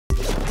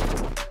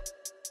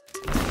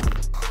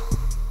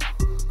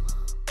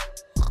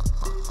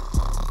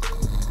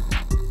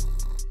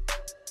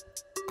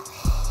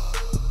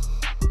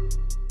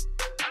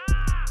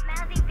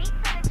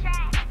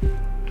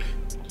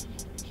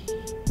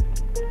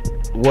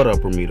What up,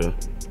 Ramita?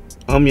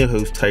 I'm your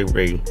host,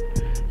 Tyray.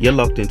 You're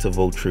locked into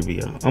Vote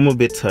Trivia. I'm a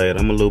bit tired.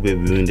 I'm a little bit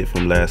wounded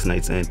from last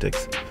night's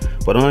antics.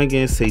 But I ain't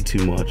gonna say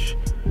too much.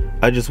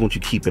 I just want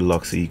you to keep it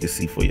locked so you can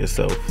see for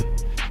yourself.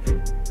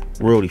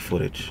 Roll the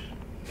footage.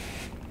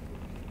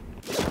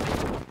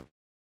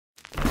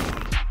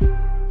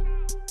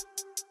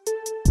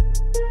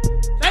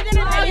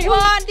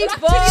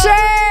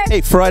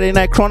 Hey, Friday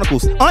Night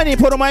Chronicles. I didn't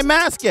put on my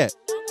mask yet.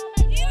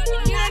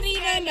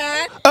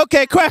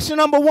 Okay, question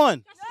number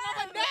one.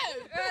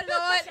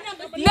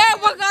 No,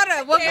 we got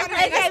it.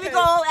 Okay, we go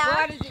all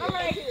out.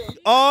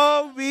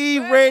 Are we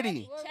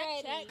ready?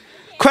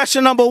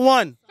 Question number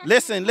one.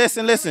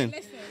 Listen.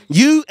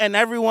 You and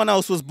everyone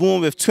else was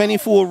born with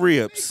 24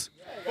 ribs.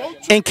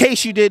 In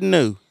case you didn't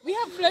know. We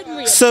have floating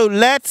ribs. So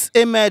let's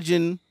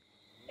imagine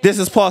this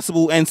is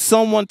possible and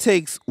someone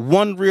takes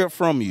one rib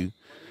from you.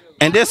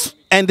 And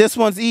this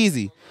one's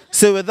easy.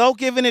 So without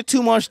giving it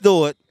too much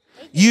thought,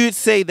 you'd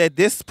say that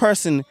this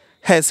person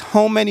has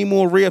how many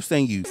more ribs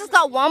than you? He's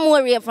got one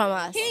more rib from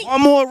us.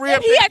 One more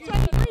rib? He had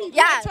 23.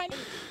 Yeah.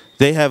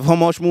 They have how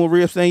much more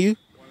ribs than you?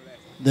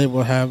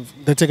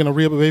 They're taking a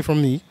rib away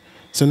from me.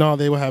 So now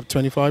they will have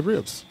 25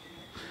 ribs.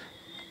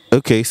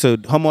 Okay, so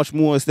how much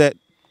more is that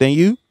than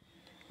you?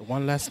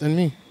 One less than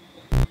me.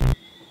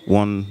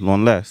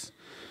 One less.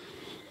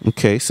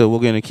 Okay, so we're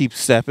going to keep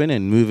stepping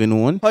and moving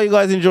on. How you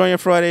guys enjoying your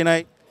Friday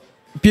night?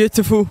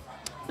 Beautiful.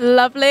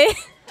 Lovely.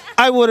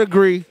 I would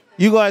agree.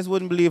 You guys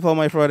wouldn't believe how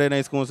my Friday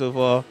night's going so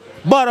far.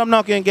 But I'm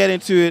not going to get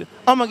into it.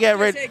 I'm going to get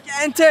ready.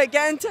 Get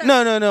into it.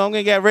 No. I'm going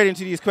to get ready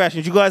into these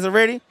questions. You guys are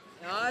ready?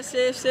 Oh,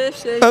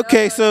 safe.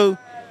 Okay, so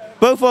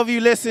both of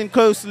you listen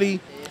closely.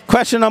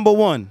 Question number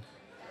one.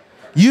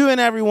 You and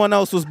everyone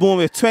else was born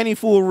with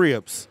 24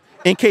 ribs,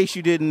 in case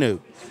you didn't know.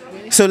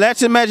 So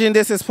let's imagine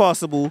this is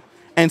possible,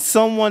 and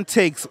someone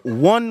takes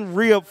one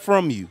rib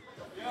from you.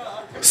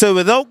 So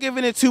without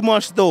giving it too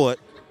much thought,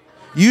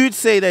 you'd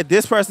say that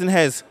this person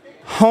has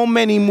how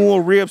many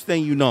more ribs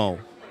than you know?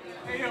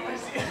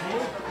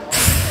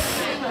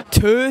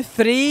 2,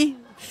 3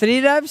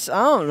 ribs?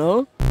 I don't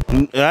know.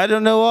 I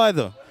don't know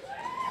either.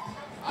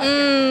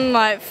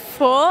 Like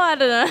 4, I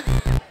don't know.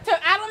 So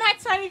Adam had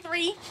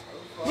 23,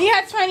 we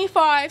had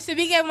 25, so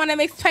we get one that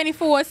makes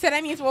 24, so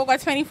that means we all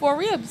got 24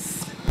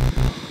 ribs.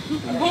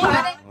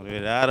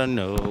 I don't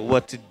know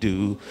what to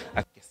do.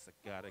 I guess I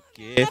gotta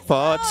give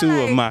part 2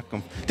 of my...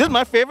 This is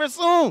my favorite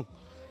song.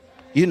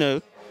 You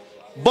know.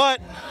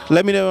 But,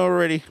 let me know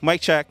already.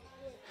 Mic check.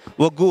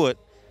 We're good.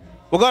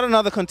 We got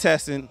another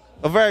contestant.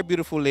 A very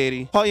beautiful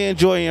lady. How you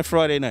enjoying your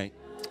Friday night?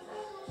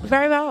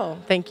 Very well,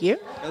 thank you.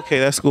 Okay,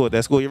 that's good.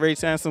 You ready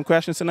to answer some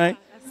questions tonight?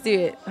 Let's do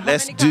it.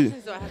 Let's do.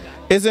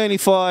 It's only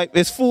 5.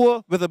 It's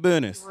 4 with a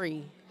bonus.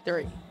 3.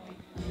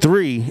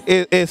 3.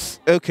 It's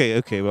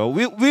okay. Well,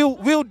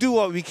 we'll do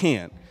what we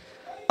can.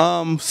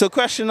 So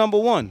question number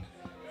 1.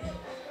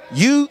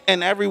 You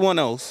and everyone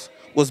else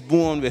was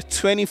born with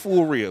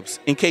 24 ribs,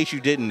 in case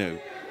you didn't know.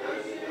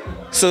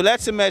 So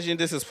let's imagine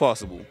this is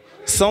possible.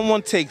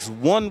 Someone takes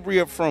one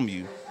rib from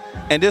you,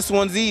 and this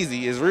one's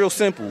easy. It's real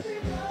simple.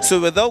 So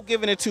without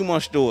giving it too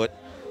much thought,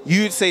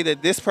 you'd say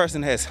that this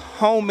person has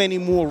how many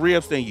more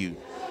ribs than you?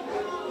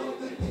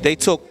 They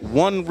took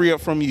one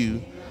rib from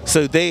you,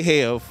 so they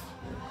have...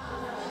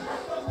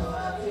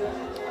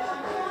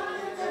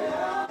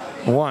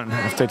 1,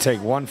 if they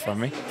take one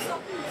from me.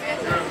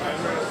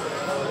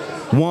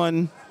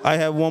 1. I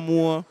have one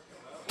more.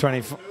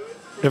 24.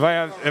 If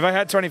I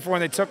had 24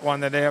 and they took one,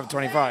 then they have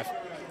 25.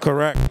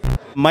 Correct.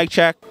 Mic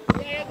check.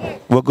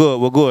 We're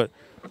good.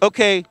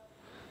 Okay,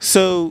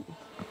 so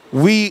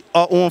we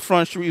are on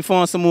Front Street. We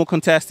found some more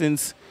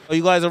contestants. Are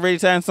you guys ready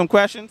to answer some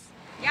questions?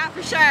 Yeah,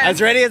 for sure.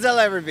 As ready as I'll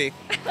ever be.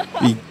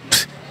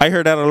 I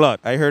heard that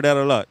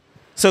a lot.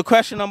 So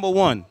question number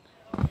 1.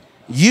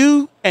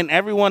 You and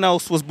everyone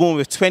else was born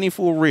with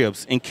 24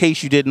 ribs, in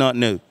case you did not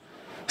know.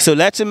 So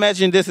let's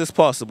imagine this is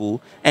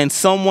possible, and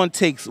someone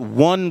takes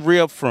one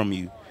rib from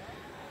you.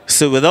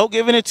 So without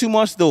giving it too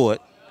much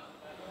thought,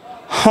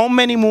 how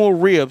many more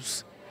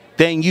ribs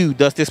than you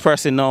does this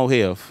person now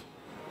have?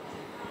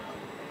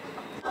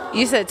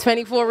 You said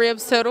 24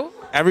 ribs total?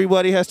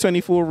 Everybody has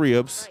 24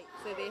 ribs. Right,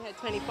 so they had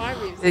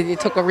 25 ribs. They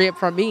took a rib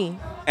from me.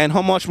 And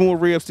how much more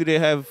ribs do they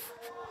have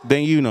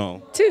than you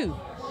know? 2.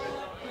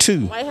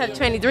 2. I have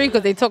 23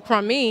 because they took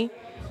from me.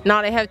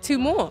 Now they have 2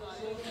 more.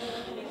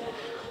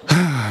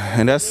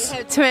 And that's... They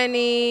have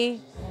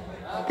 20...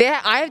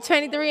 I have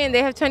 23 and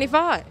they have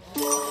 25.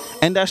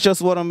 And that's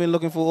just what I've been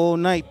looking for all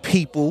night,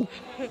 people.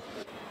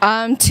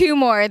 2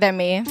 more than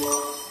me.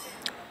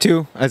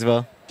 2 as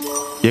well.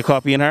 You're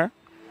copying her?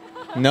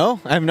 No,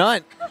 I'm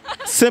not.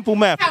 Simple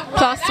math.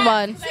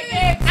 +1.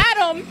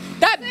 Adam,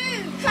 that's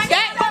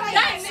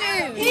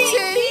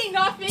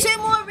 2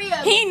 more ribs.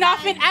 He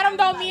nothing. Adam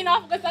don't mean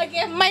nothing because I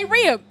gave him my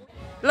rib.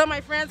 Look,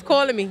 my friend's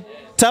calling me.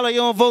 Tell her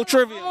you're on Vote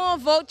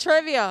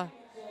Trivia.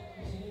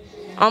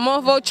 I'm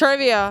on Vote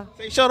Trivia.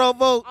 Say shout out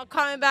Vote. I'm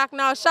coming back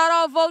now. Shout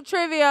out Vote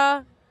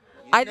Trivia.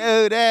 I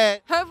know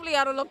that. Hopefully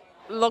I don't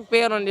look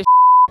bad on this.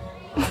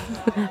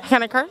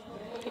 Can I curse?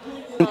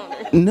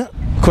 No.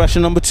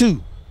 Question number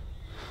 2.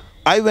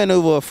 I went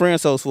over a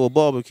friend's house for a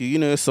barbecue. You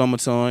know, it's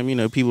summertime. You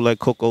know, people like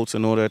cookouts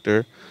and all that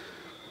there.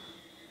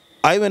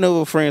 I went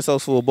over a friend's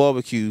house for a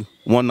barbecue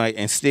one night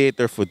and stayed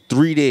there for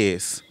 3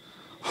 days.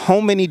 How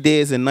many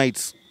days and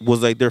nights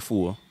was I there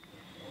for?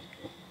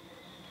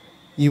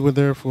 You were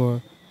there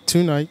for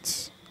 2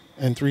 nights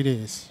and 3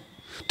 days.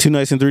 2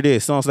 nights and 3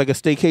 days. Sounds like a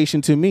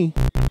staycation to me.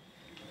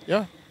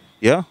 Yeah.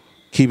 Yeah.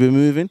 Keep it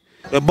moving.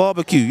 A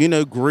barbecue, you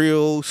know,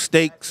 grill,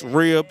 steaks,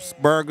 ribs,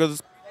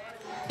 burgers.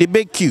 The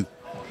big Q.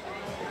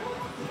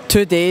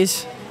 2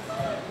 days.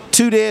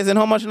 2 days and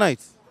how much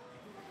nights?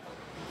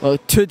 Well,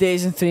 2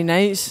 days and 3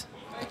 nights.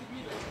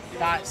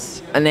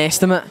 That's an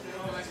estimate.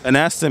 An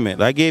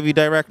estimate. I gave you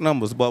direct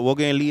numbers, but we're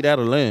going to leave that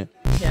alone.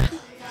 Yeah.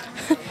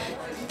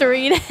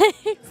 3 days.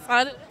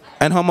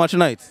 And how much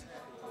nights?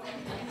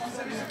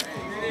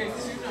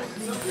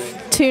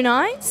 2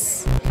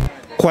 nights.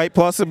 Quite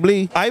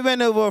possibly. I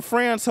went over a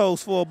friend's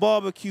house for a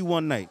barbecue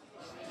one night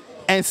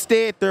and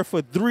stayed there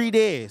for 3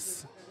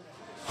 days.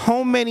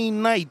 How many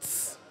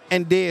nights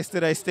and days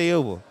did I stay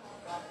over?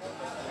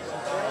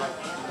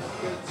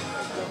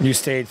 You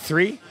stayed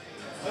 3?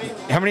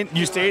 How many?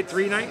 You stayed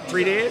 3 nights?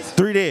 3 days?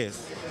 3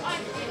 days.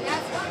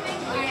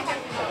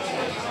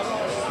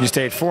 You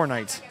stayed 4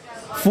 nights.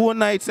 4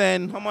 nights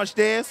and how much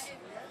days?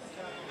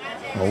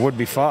 Well, it would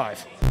be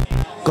 5.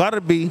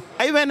 Gotta be.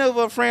 I went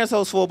over a friend's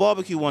house for a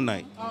barbecue one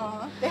night.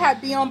 They have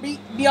Beyond Meat.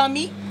 I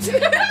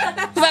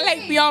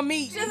like Beyond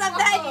Meat. She's a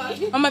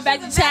veggie. I'm a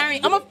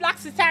vegetarian. I'm a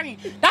flexitarian.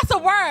 That's a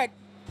word.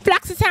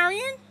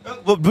 Flexitarian?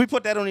 But we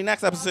put that on the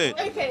next episode.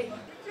 Okay.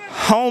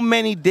 How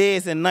many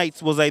days and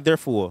nights was I there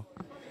for?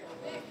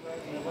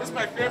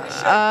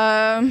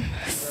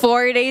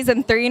 4 days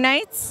and 3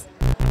 nights.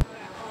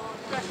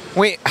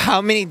 Wait,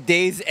 how many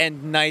days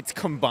and nights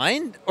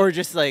combined? Or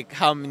just like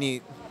how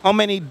many? How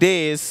many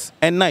days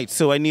and nights?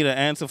 So I need an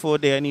answer for a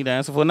day, I need an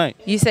answer for a night.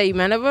 You say you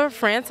went over a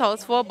friend's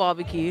house for a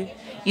barbecue.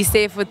 You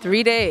stayed for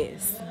 3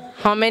 days.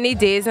 How many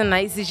days and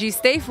nights did you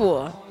stay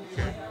for?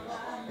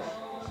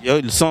 Yo,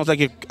 it sounds like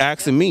you're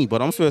asking me,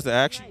 but I'm supposed to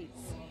ask you.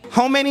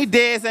 How many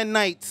days and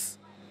nights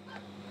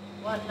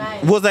 1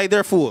 night. was I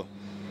there for?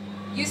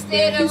 You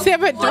stayed You said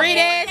for 3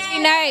 days? 3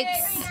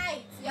 nights.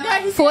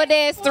 4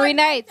 days, 3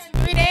 nights.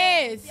 3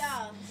 days.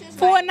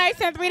 4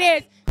 nights and 3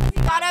 days.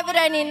 He got over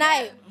there any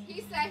night.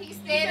 He said he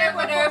stayed there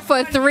with her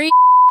for 3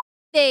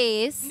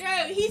 days. No,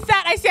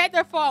 I said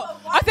there for.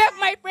 I said for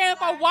my friend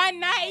for 1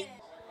 night.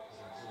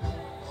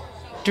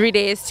 3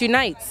 days, 2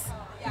 nights.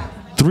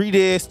 3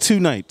 days, 2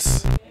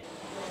 nights.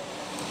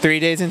 3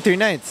 days and 3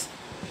 nights.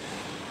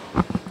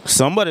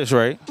 Somebody's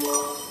right.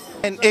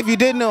 And if you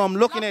didn't know, I'm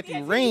looking at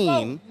the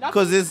rain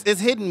because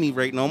it's hitting me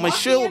right now on my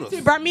shoulders.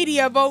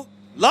 Media vote.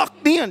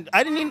 Locked in.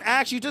 I didn't even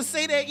ask you to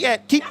say that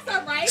yet. That's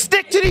all right.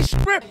 Stick to the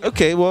script.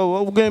 Okay,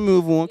 well, we're gonna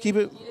move on. Keep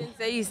it. You didn't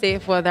say you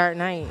stayed for a dark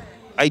night.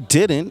 I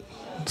didn't.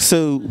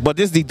 So, but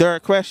this is the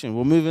third question.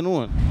 We're moving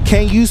on.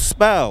 Can you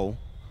spell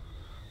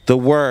the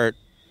word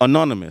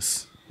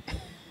anonymous?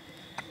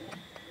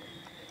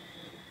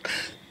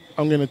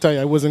 I'm going to tell you,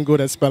 I wasn't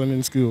good at spelling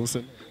in school.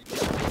 So.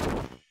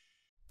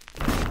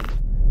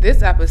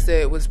 This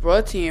episode was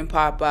brought to you in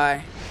part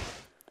by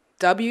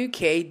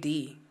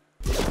WKD.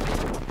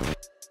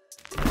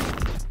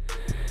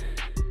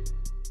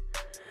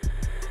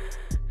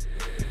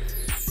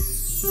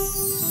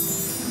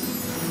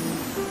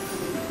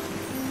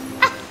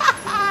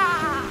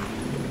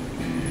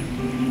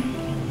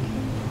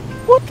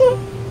 What the?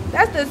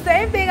 That's the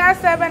same thing I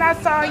said when I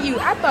saw you.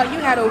 I thought you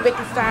had a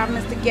wicked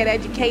silence to get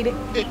educated.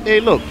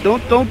 Hey, look,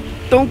 don't dope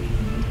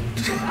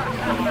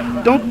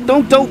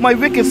my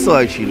wicked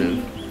side, you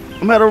know.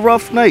 I'm had a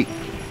rough night.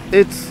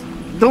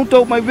 Don't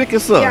dope my wicked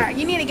side. Yeah,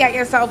 you need to get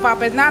yourself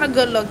up. It's not a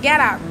good look. Get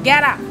up.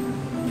 Get up.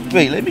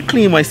 Wait, let me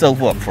clean myself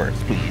up first,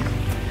 please.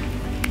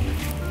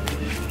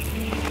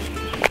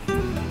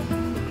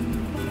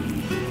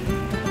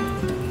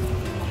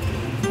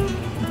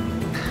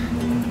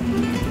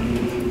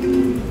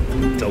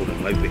 Told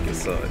him my wicked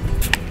side.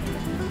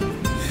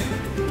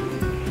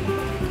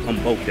 I'm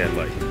both that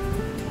light.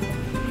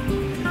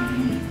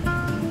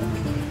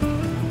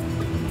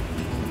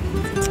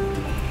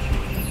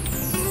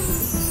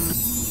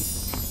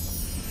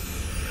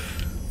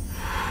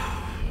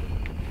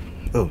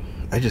 Oh,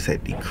 I just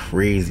had the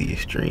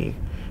craziest dream.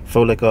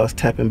 Felt like I was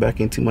tapping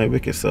back into my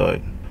wicked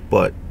side.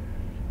 But,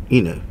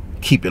 you know,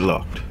 keep it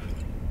locked.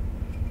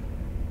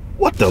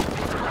 What the?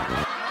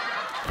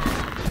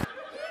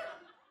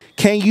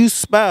 Can you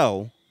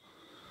spell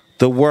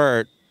the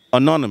word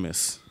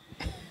anonymous?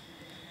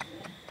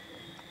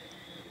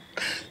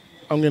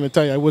 I'm going to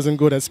tell you, I wasn't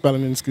good at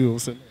spelling in school.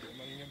 So I'm not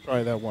even going to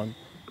try that one.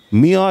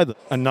 Me either.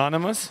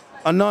 Anonymous.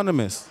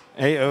 Anonymous.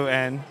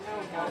 AONAMOUS.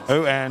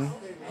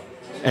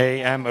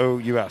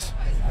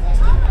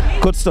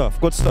 Good stuff.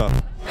 Good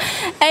stuff.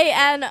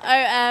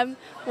 ANOMYNOUS.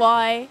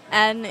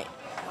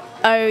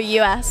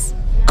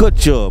 Good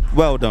job.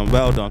 Well done.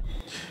 Well done.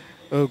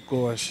 Oh,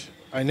 gosh.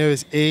 I know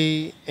it's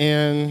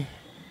ANOYNOUS.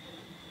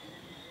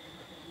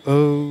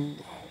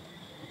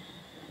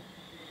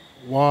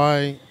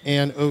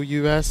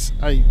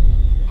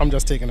 I'm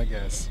just taking a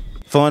guess.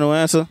 Final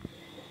answer?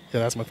 Yeah,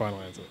 that's my final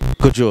answer.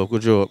 Good job,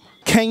 good job.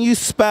 Can you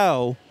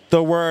spell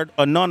the word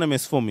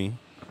anonymous for me?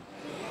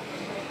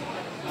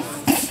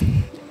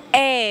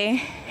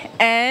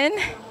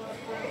 ANONYMOUS.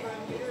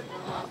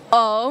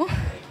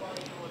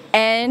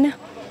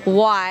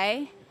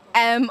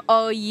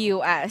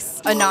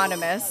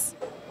 Anonymous.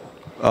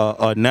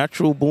 A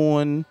natural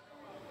born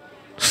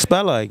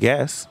speller, I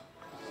guess.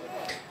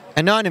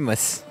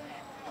 Anonymous.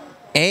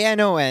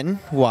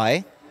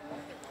 ANONYMOUS.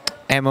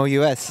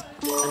 Anonymous.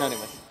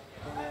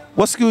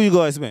 What school you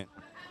guys been?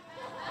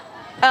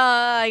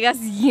 I guess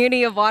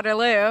Uni of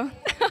Waterloo.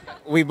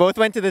 We both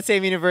went to the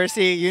same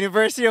university,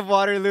 University of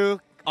Waterloo,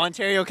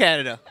 Ontario,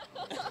 Canada.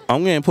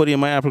 I'm gonna put in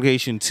my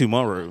application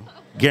tomorrow,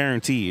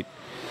 guaranteed.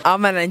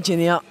 I'm an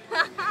engineer.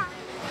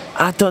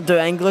 I don't do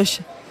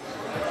English.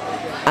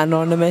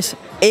 Anonymous.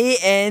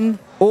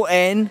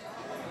 ANONYMOUS.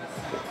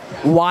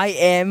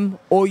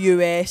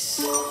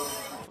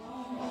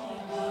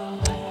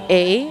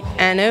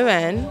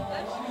 ANONYMOUS.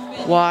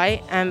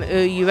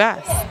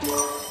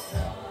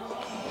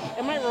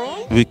 Am I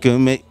wrong? We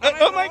can make.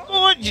 Oh my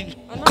God!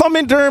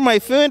 Comment during my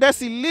phone.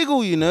 That's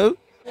illegal, you know.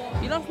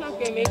 You don't not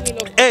gonna make me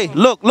look. Hey,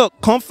 look.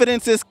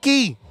 Confidence is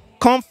key.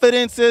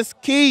 Confidence is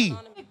key.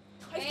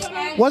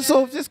 What's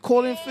up? Just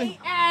calling for.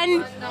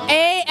 ANONYMUS.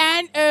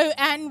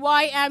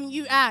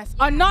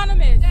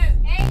 Anonymous.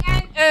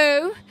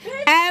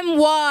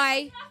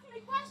 ANOMY.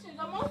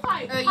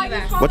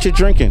 What you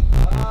drinking?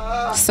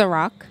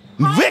 Ciroc.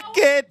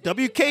 Wicked.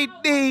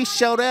 WKD.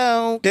 Shout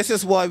out. This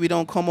is why we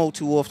don't come out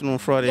too often on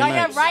Friday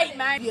nights. Right,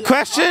 man.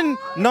 Question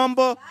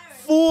number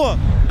 4.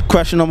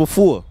 Question number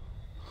 4.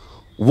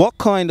 What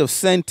kind of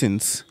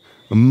sentence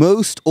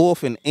most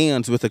often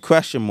ends with a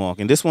question mark?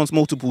 And this one's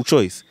multiple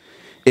choice.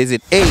 Is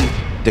it A,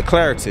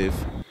 declarative,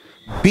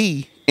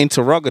 B,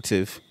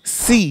 interrogative,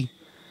 C,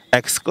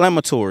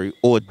 exclamatory,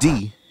 or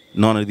D,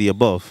 none of the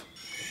above?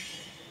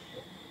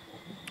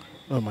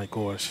 Oh my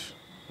gosh.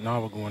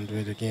 Now we're going to do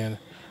it again.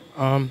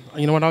 You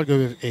know what? I'll go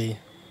with A.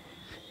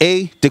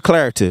 A,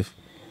 declarative.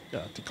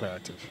 Yeah,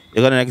 declarative.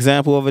 You got an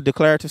example of a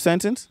declarative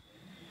sentence?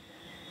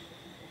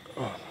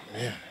 Oh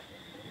man.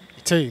 I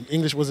tell you,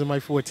 English wasn't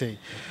my forte.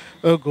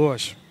 Oh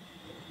gosh.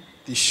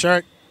 The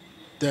shirt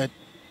that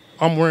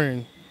I'm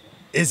wearing,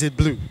 is it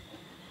blue?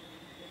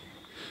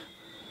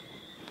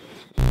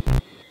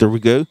 There we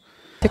go.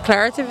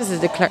 Declarative is a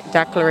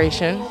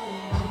declaration.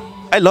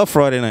 I love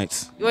Friday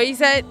nights. What you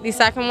said? The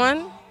second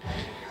one?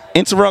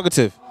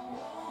 Interrogative.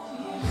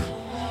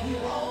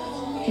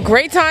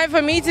 Great time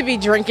for me to be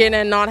drinking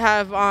and not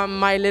have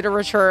my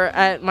literature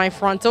at my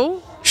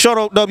frontal. Shout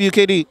out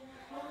WKD.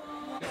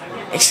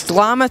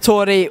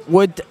 Exclamatory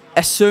would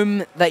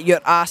assume that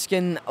you're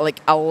asking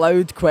like a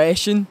loud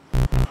question.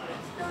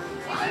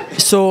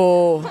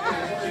 So,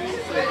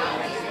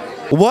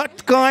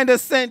 what kind of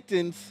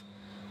sentence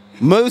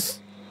most...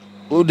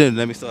 Oh, then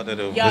let me start that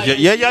over.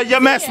 You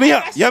messed me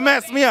up. You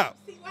messed me up.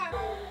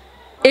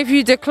 If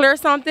you declare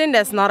something,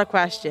 that's not a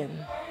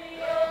question.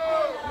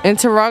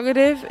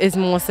 Interrogative is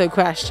more so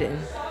question.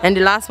 And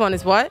the last one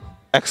is what?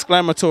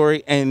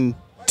 Exclamatory and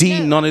D,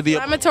 none of the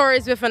above. Exclamatory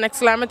is with an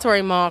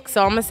exclamatory mark,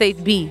 so I'm going to say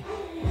B.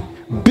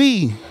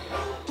 B.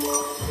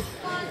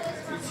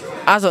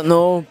 I don't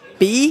know.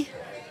 B?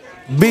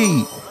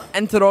 B.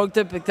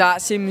 Interrogative, but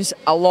that seems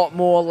a lot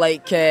more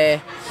like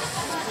you're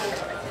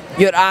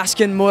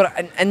asking more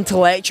an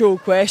intellectual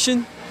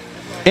question.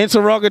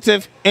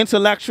 Interrogative,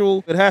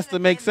 intellectual, it has to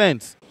make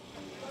sense.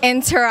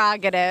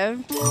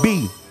 Interrogative.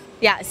 B.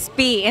 Yes,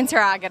 B.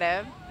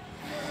 Interrogative.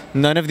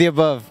 None of the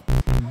above.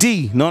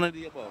 D, none of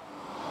the above.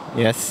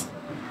 Yes.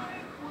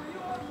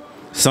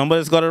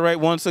 Somebody's got it right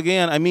once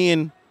again. I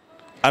mean,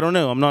 I don't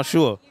know. I'm not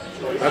sure.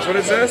 That's what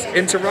it says?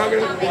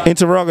 Interrogative?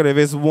 Interrogative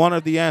is one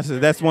of the answers.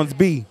 That's one's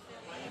B.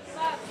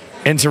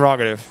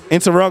 Interrogative.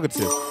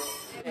 Interrogative.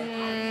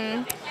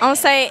 I'll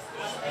say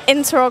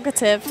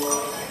interrogative.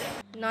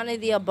 None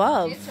of the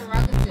above.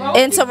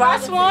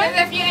 Interrogative.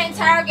 If you're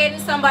interrogating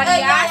somebody,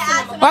 you're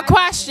asking them What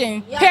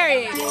question?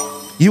 Period.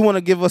 You want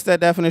to give us that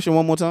definition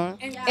one more time?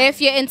 If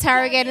you're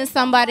interrogating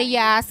somebody,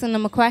 you're asking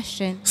them a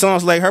question.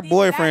 Sounds like her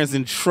boyfriend's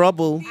in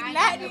trouble.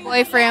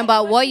 Boyfriend,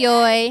 but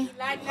woyoy.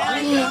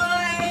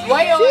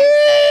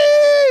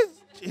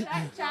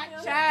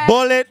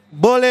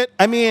 Bullet.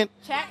 I mean,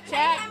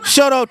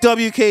 shout out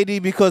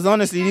WKD because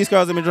honestly, these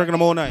guys have been drinking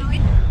them all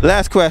night.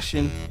 Last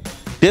question.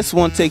 This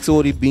one takes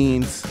all the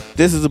beans.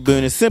 This is a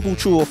bonus. Simple,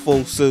 true, or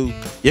false. So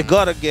you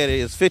gotta get it.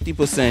 It's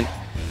 50%.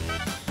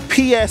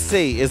 PSA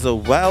is a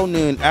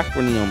well-known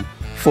acronym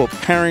for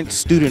Parent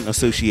Student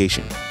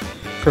Association.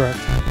 Correct.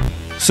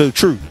 So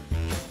true.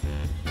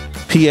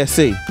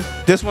 PSA.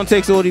 This one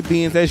takes all the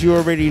beans, as you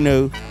already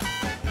know.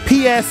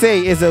 PSA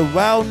is a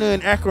well-known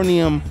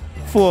acronym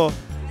for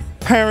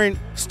Parent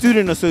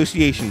Student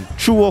Association.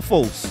 True or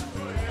false?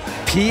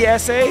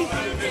 PSA?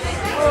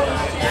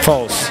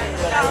 False.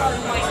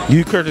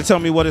 You care to tell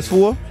me what it's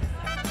for?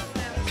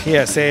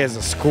 PSA is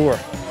a score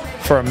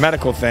for a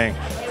medical thing.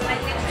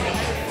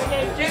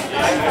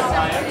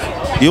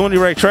 You're on the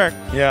right track.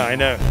 Yeah, I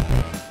know.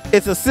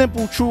 It's a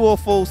simple true or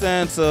false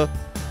answer.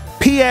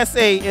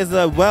 PSA is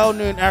a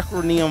well-known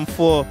acronym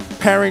for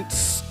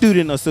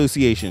Parent-Student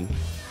Association.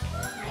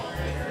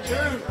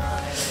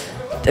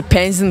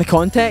 Depends on the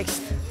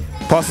context.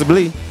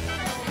 Possibly.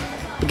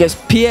 Because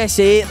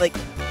PSA, like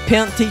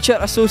Parent Teacher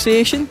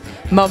Association,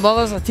 my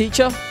mother's a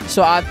teacher,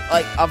 so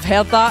I've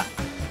heard that.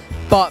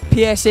 But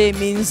PSA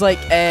means like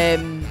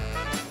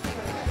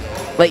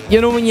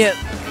you know when you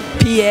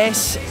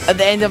PS at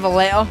the end of a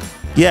letter?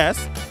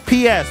 Yes.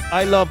 PS,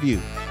 I love you.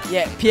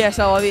 Yeah, PS,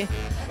 I love you.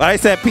 I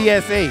said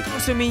PSA.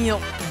 Also mean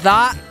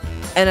that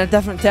in a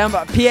different term,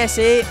 but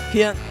PSA,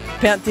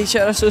 Parent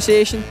Teacher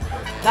Association,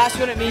 that's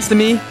what it means to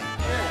me.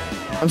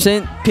 I'm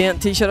saying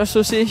Parent Teacher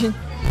Association.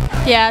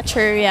 Yeah,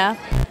 true, yeah.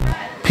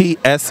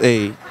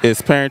 PSA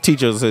is Parent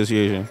Teacher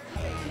Association.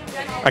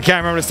 I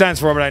can't remember what it stands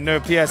for, but I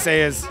know PSA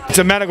is, it's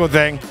a medical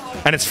thing,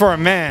 and it's for a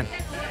man.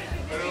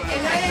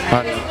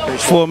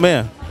 For a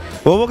man.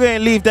 Well, we're going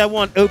to leave that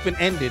one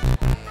open-ended.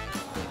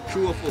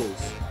 True or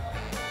false?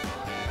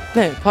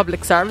 No,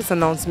 public service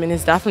announcement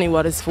is definitely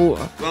what it's for.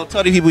 Well,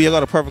 tell the people you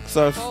got a public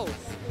service.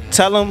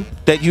 Tell them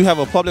that you have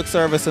a public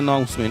service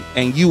announcement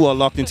and you are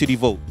locked into the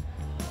vote.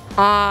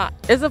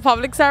 It's a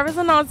public service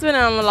announcement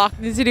and I'm locked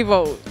into the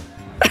vote.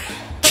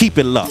 Keep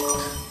it locked.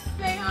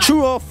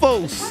 True or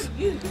false?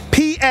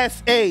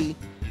 PSA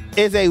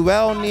is a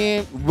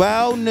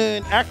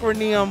well-known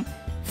acronym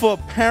for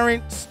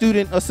Parent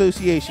Student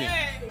Association.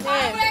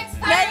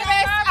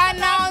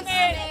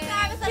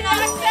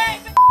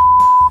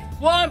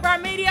 One bar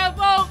media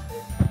vote.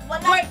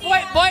 Boy.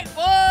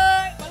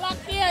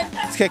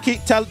 Okay,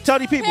 tell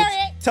the people.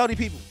 Tell the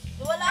people.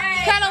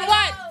 Tell them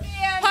what?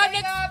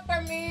 Public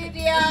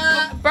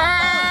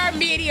bar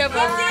media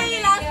vote.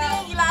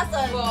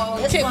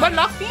 Shit, we're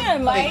locked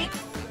in,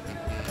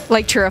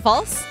 Like true or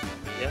false?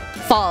 Yeah.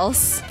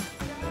 False.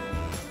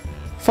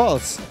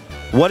 False.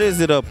 What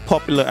is it a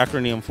popular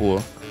acronym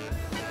for?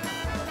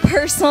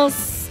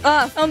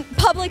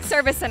 Public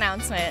service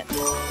announcement.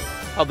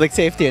 Public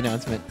safety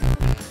announcement.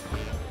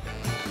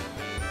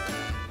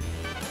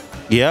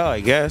 Yeah, I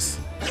guess.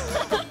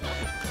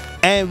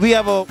 And we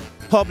have a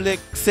public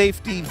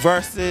safety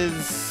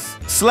versus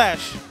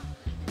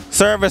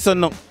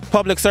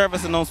public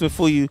service announcement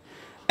for you.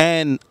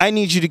 And I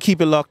need you to keep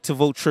it locked to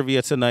vote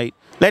trivia tonight.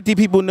 Let the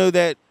people know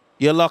that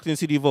you're locked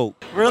into the vote.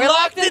 We're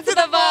locked into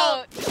the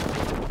vote.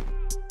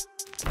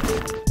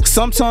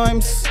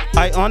 Sometimes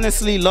I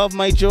honestly love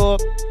my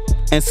job,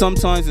 and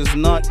sometimes it's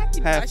not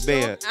half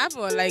bad.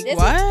 Apple, like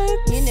what?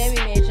 You know we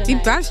made your The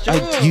night. best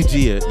job. You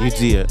did.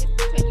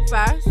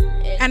 25.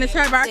 And it's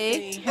her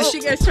birthday. And she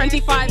gets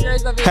 25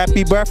 years of age.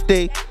 Happy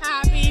birthday.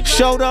 Happy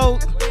Shout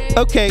out.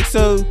 Okay,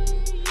 so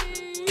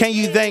can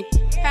you thank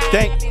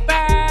birthday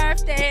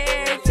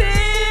to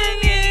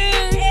you.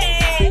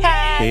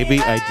 Baby,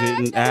 I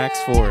didn't ask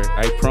for it.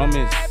 I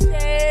promise.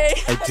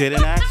 I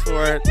didn't ask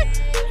for it.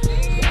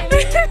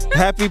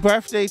 Happy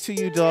birthday to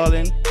you,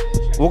 darling.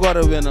 We got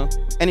a winner.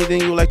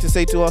 Anything you would like to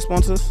say to our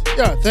sponsors?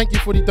 Yeah, thank you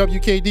for the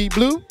WKD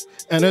Blue,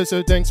 and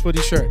also thanks for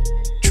the shirt.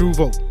 True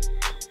vote.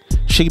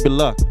 Keep it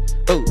locked.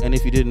 Oh, and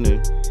if you didn't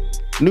know,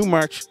 new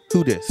merch,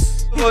 who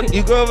this?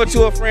 You go over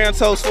to a friend's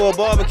house for a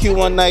barbecue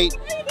one night.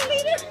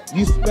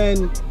 You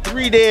spend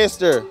 3 days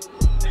there.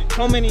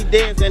 How many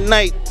days and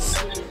nights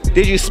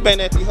did you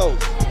spend at the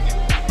house?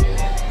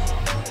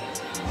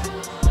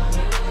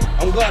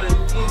 I'm guarding.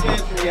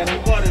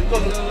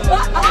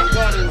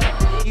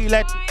 You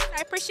let.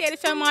 I appreciate it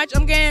so much.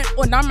 I'm getting.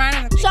 Oh, no,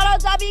 man. Shout out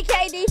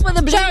WKD for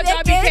the blue Shout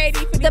out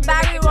WKD for the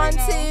Barry one too.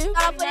 Shout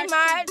out for the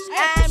merch. I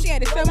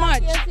appreciate it so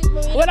much.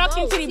 We're locked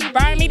into the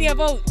Bar Media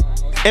vote.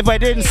 If I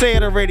didn't say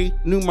it already,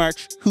 new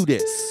merch, who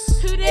this?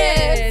 Who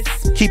this?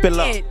 Keep it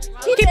locked.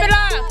 Keep it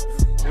locked.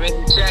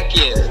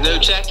 Check-ins. No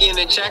check-in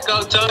and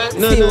check-out time?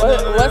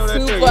 What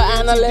super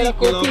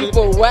analytical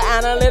people? What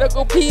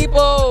analytical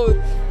people?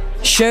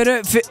 Shout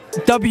out for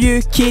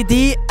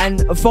WKD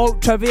and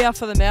Vault Trivia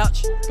for the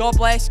merch. God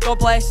bless, God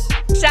bless.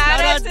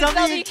 Shout out to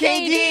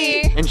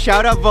WKD. And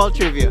shout out Vault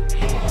Trivia.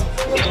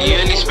 You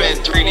only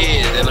spent 3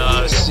 days, and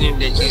I assume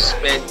that you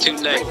spent 2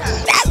 nights.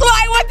 That's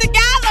why we're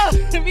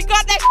together. We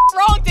got that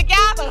wrong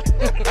together.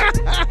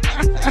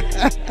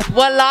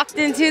 We're locked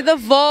into the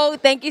vote.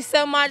 Thank you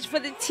so much for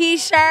the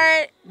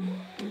t-shirt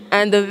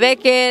and the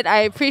Wicked.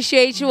 I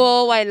appreciate you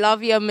all. I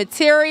love your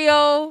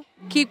material.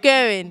 Keep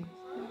going.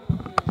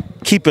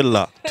 Keep it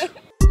locked.